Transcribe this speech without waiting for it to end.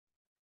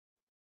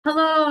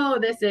Hello,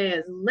 this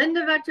is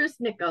Linda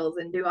Vettrus-Nichols,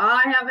 and do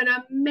I have an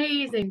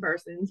amazing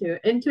person to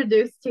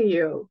introduce to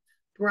you,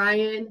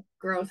 Brian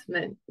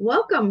Grossman.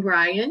 Welcome,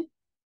 Brian.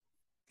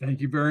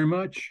 Thank you very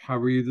much. How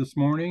are you this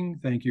morning?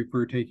 Thank you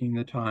for taking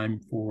the time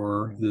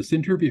for this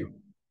interview.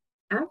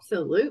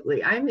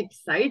 Absolutely. I'm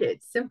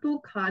excited. Simple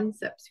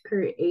concepts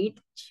create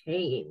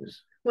change.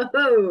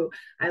 Whoa,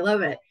 I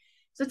love it.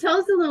 So tell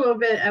us a little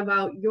bit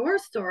about your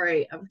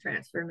story of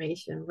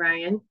transformation,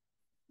 Brian.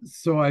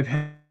 So I've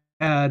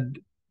had,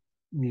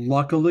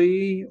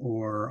 luckily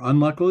or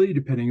unluckily,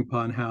 depending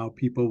upon how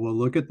people will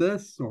look at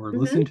this or Mm-hmm.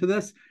 listen to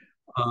this,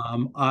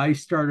 I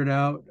started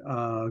out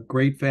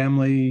great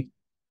family,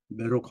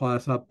 middle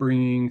class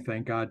upbringing.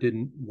 Thank God,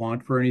 didn't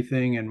want for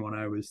anything. And when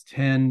I was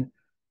 10,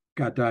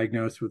 got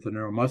diagnosed with a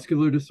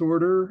neuromuscular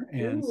disorder.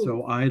 And Ooh.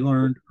 so I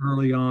learned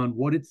early on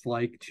what it's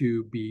like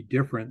to be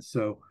different.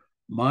 So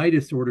my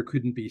disorder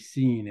couldn't be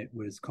seen. It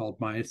was called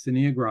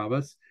myasthenia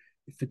gravis,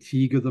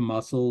 fatigue of the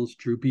muscles,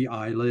 droopy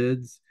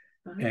eyelids.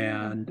 Ah.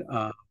 And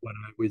when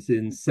I was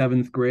in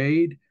seventh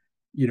grade,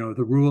 the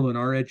rule in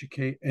our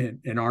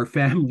education in our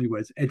family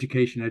was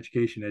education,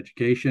 education,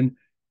 education.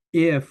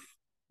 If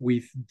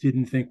we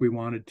didn't think we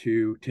wanted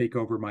to take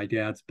over my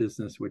dad's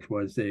business, which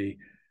was a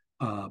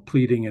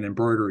pleating and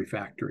embroidery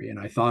factory. And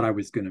I thought I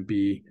was going to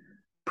be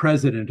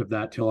president of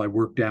that till I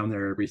worked down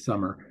there every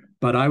summer.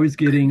 But I was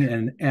getting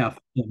an F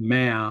in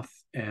math,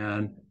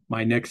 and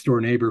my next door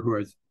neighbor, who I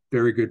was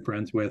very good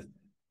friends with,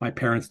 my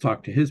parents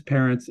talked to his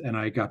parents, and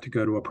I got to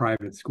go to a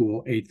private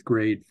school, eighth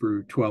grade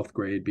through 12th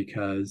grade,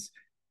 because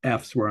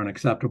F's were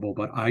unacceptable,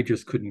 but I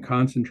just couldn't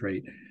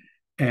concentrate.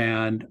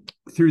 And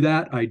through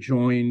that, I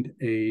joined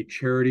a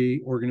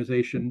charity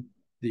organization,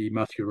 the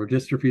Muscular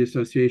Dystrophy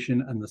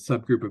Association, and the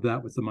subgroup of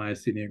that was the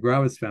Myasthenia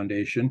Gravis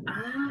Foundation.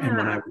 And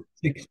when I Ah. was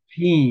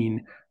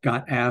 16,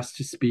 got asked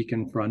to speak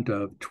in front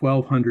of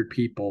 1,200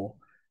 people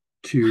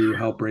to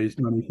help raise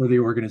money for the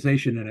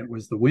organization. And it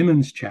was the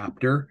women's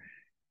chapter.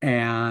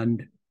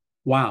 And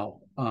wow,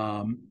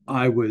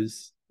 I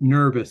was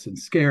nervous and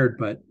scared,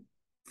 but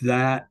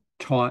that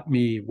taught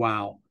me,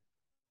 wow,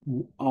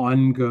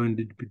 I'm going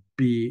to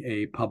be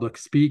a public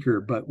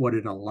speaker. But what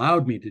it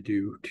allowed me to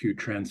do to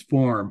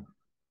transform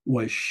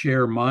was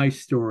share my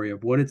story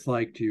of what it's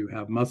like to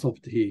have muscle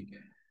fatigue,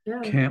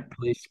 Yeah. can't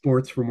play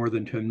sports for more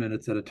than 10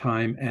 minutes at a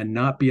time, and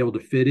not be able to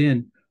fit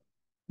in,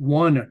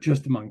 one,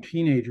 just among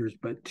teenagers,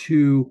 but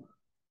two,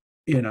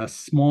 in a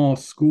small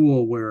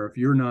school where if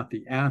you're not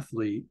the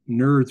athlete,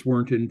 nerds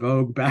weren't in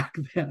vogue back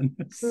then.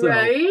 So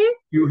Right?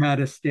 you had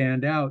to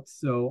stand out.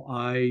 So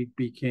I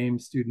became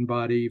student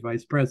body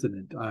vice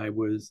president. I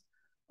was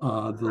the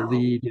Wow.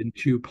 lead in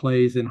two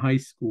plays in high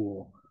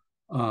school.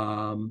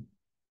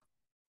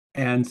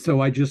 And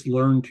so I just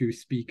learned to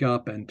speak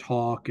up and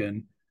talk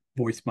and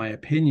voice my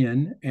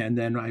opinion. And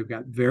then I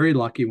got very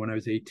lucky when I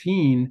was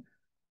 18,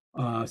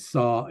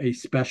 saw a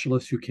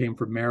specialist who came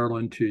from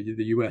Maryland to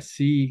the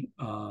USC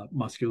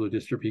muscular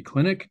dystrophy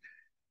clinic,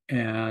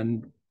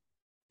 and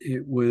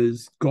it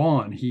was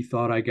gone. He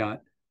thought I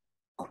got,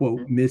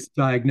 quote,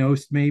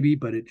 misdiagnosed, maybe,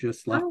 but it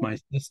just left Oh, my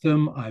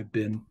system. I've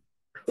been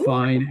cool.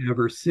 fine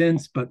ever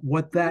since. But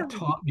what that Wow.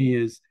 taught me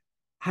is,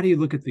 how do you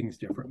look at things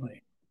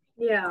differently?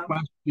 Yeah.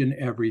 Question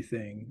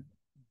everything,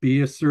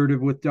 be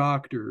assertive with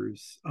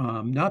doctors,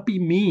 not be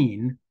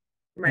mean,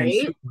 and Right.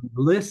 certainly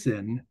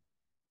listen.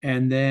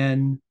 And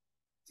then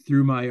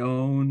through my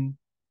own,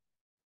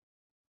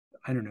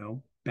 I don't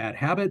know, bad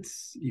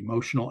habits,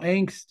 emotional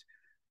angst,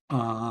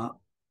 uh,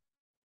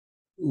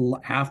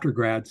 after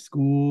grad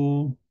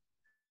school,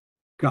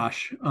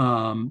 gosh,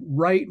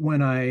 right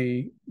when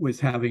I was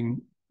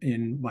having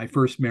in my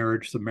first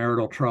marriage some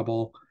marital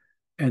trouble,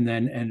 and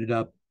then ended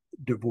up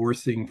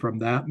divorcing from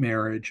that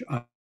marriage,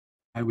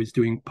 I was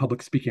doing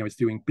public speaking, I was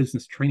doing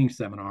business training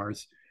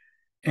seminars,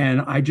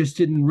 and I just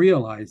didn't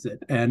realize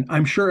it. And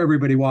I'm sure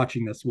everybody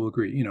watching this will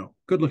agree,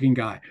 good looking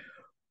guy.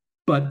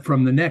 But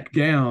from the neck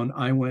down,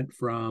 I went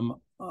from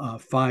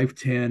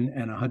 5'10"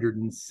 and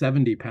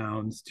 170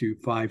 pounds to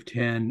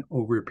 5'10"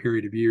 over a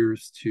period of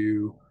years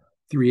to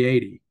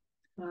 380.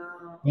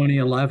 Wow.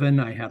 2011,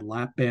 I had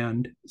lap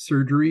band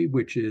surgery,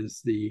 which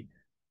is the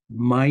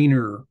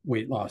minor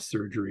weight loss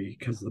surgery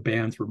because the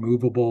bands were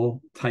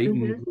movable,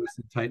 Mm-hmm.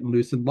 tighten,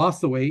 loosen,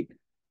 lost the weight,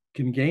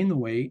 can gain the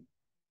weight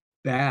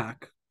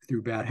back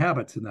through bad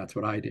habits. And that's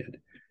what I did.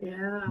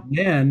 Yeah. And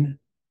then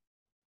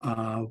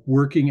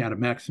working at a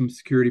maximum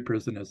security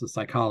prison as a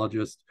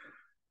psychologist,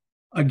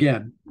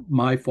 again,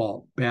 my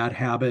fault, bad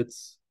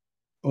habits,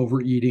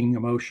 overeating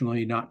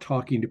emotionally, not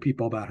talking to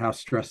people about how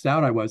stressed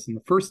out I was. And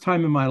the first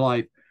time in my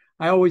life,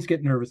 I always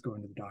get nervous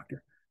going to the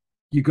doctor.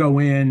 You go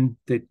in,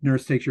 the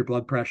nurse takes your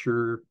blood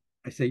pressure.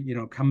 I say,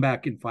 come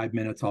back in 5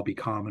 minutes. I'll be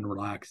calm and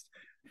relaxed.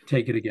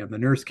 Take it again. The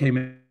nurse came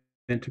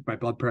in, took my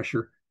blood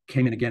pressure,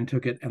 came in again,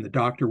 took it, and the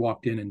doctor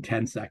walked in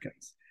 10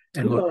 seconds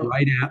and looked Whoa.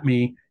 right at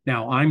me.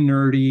 Now, I'm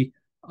nerdy.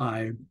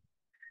 I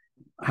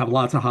have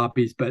lots of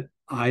hobbies, but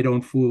I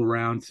don't fool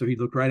around. So he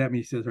looked right at me.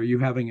 He says, "Are you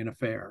having an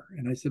affair?"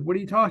 And I said, "What are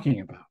you talking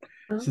about?"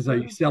 He Oh, says, "Are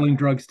you wow. selling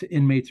drugs to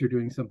inmates or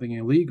doing something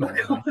Oh, illegal?" And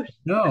I gosh. said,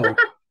 "No."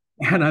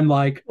 And I'm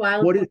like,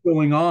 Wow. what is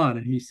going on?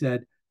 And he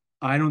said,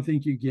 I don't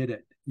think you get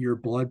it. Your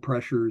blood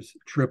pressure's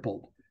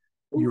tripled.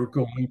 You're Ooh,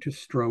 going to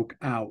stroke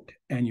out,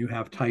 and you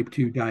have type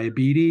 2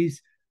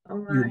 diabetes.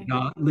 oh You're my.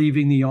 not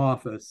leaving the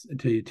office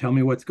until you tell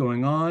me what's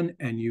going on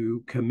and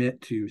you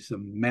commit to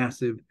some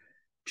massive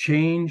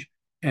change.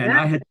 And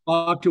Yeah. I had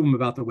talked to him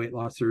about the weight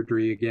loss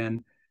surgery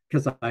again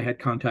because I had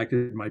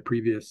contacted my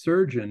previous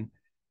surgeon,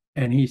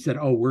 and he said,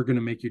 oh, we're going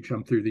to make you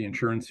jump through the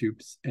insurance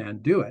hoops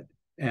and do it.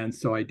 And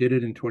so I did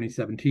it in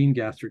 2017,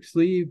 gastric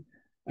sleeve.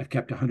 I've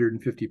kept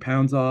 150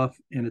 pounds off,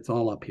 and it's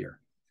all up here.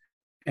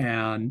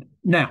 And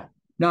now,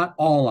 not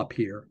all up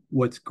here.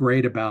 What's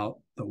great about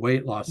the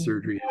weight loss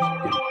surgery is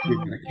you get a free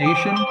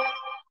medication,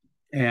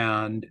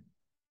 and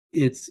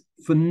it's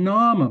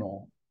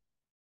phenomenal.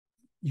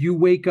 You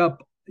wake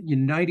up,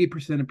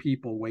 90% of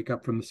people wake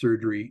up from the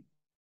surgery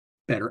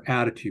better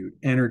attitude,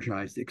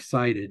 energized,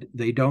 excited.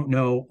 They don't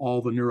know all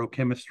the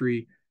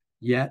neurochemistry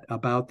yet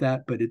about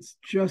that, but it's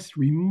just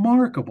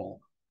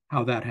remarkable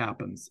how that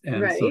happens.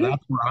 And so Right.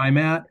 that's where I'm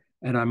at.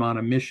 And I'm on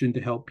a mission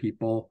to help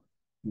people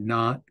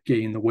not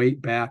gain the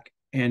weight back.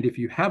 And if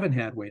you haven't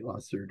had weight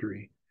loss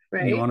surgery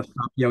and you Right. want to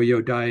stop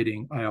yo-yo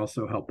dieting, I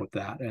also help with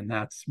that. And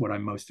that's what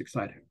I'm most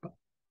excited about.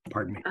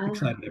 Pardon me, Oh,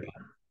 excited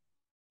about.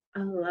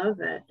 I love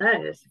it.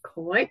 That is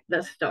quite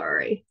the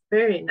story.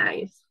 Very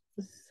nice.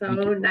 Thank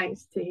you. So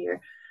nice to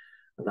hear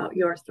about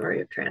your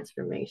story of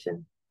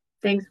transformation.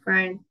 Thanks,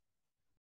 Brian.